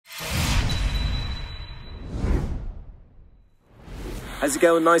How's it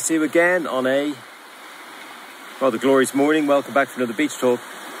going? Nice to see you again on a rather glorious morning. Welcome back for another Beach Talk.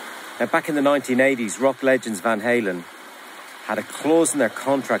 Now, back in the 1980s, rock legends Van Halen had a clause in their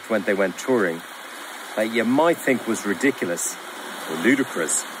contract when they went touring that you might think was ridiculous or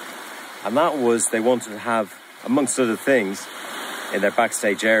ludicrous. And that was they wanted to have, amongst other things, in their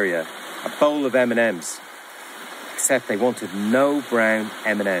backstage area, a bowl of M&Ms. Except they wanted no brown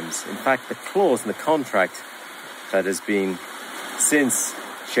M&Ms. In fact, the clause in the contract that has been since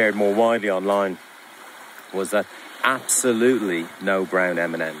shared more widely online was that absolutely no brown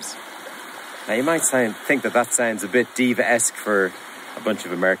M&Ms. Now you might think that sounds a bit diva-esque for a bunch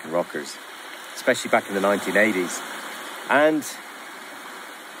of American rockers, especially back in the 1980s. And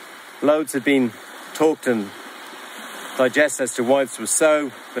loads had been talked and digested as to why this was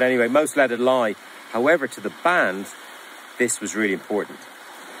so, but anyway, most let it lie. However, to the band, this was really important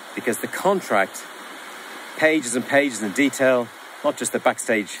because the contract, pages and pages in detail, not just the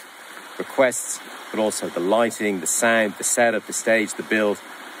backstage requests, but also the lighting, the sound, the setup, the stage, the build,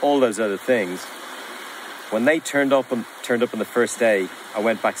 all those other things. When they turned up on the first day, I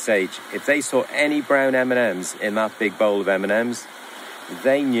went backstage. If they saw any brown M&Ms in that big bowl of M&Ms,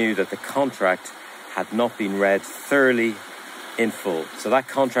 they knew that the contract had not been read thoroughly in full. So that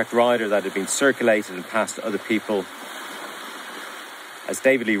contract rider that had been circulated and passed to other people, as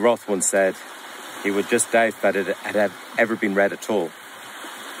David Lee Roth once said, he would just doubt that it had ever been read at all.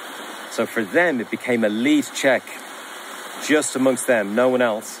 So for them, it became a lead check, just amongst them, no one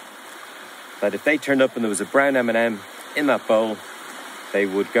else, that if they turned up and there was a brown M&M in that bowl, they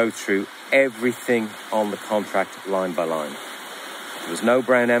would go through everything on the contract line by line. If there was no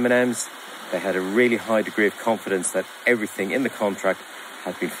brown M&Ms, they had a really high degree of confidence that everything in the contract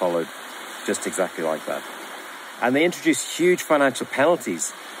had been followed just exactly like that. And they introduced huge financial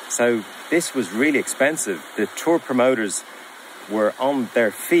penalties. So this was really expensive. The tour promoters were on, their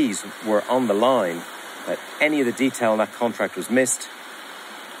fees were on the line, that any of the detail in that contract was missed,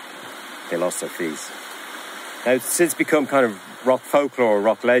 they lost their fees. Now, it's since become kind of rock folklore or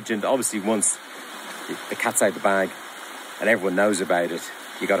rock legend. Obviously, once the cat's out of the bag and everyone knows about it,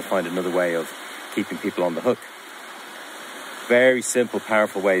 you got to find another way of keeping people on the hook. Very simple,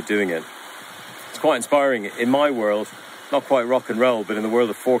 powerful way of doing it. It's quite inspiring. In my world, not quite rock and roll, but in the world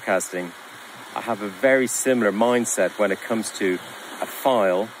of forecasting, I have a very similar mindset when it comes to a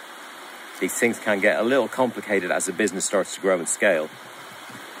file. These things can get a little complicated as a business starts to grow and scale.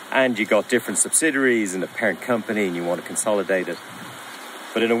 And you got different subsidiaries and a parent company and you want to consolidate it.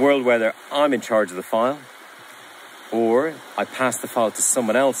 But in a world where I'm in charge of the file, or I pass the file to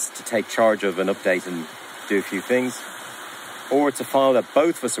someone else to take charge of an update and do a few things, or it's a file that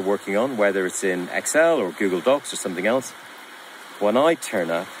both of us are working on, whether it's in Excel or Google Docs or something else, when I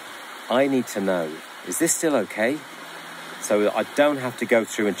turn up, I need to know, is this still okay? So I don't have to go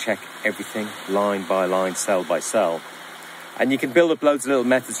through and check everything line by line, cell by cell. And you can build up loads of little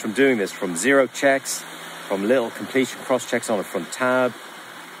methods from doing this, from zero checks, from little completion cross checks on a front tab,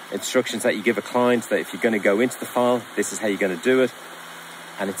 instructions that you give a client that if you're going to go into the file, this is how you're going to do it.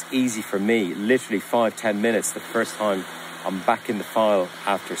 And it's easy for me, literally 5-10 minutes the first time I'm back in the file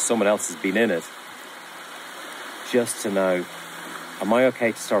after someone else has been in it, just to know, am I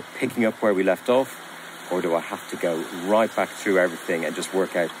okay to start picking up where we left off, or do I have to go right back through everything and just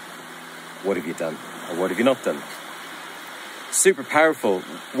work out what have you done or what have you not done? Super powerful,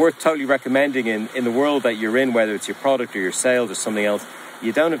 worth totally recommending in the world that you're in, whether it's your product or your sales or something else.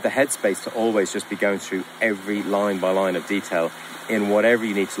 You don't have the headspace to always just be going through every line by line of detail in whatever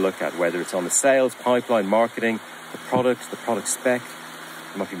you need to look at, whether it's on the sales, pipeline, marketing, the product spec.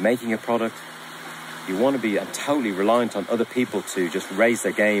 You might be making a product. You want to be totally reliant on other people to just raise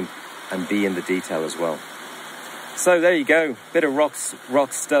their game and be in the detail as well. So there you go, bit of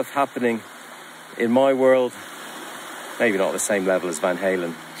rock stuff happening in my world. Maybe not the same level as Van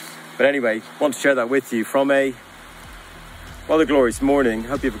Halen. But anyway, want to share that with you from a rather glorious morning.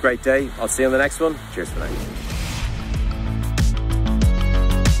 Hope you have a great day. I'll see you on the next one. Cheers for now.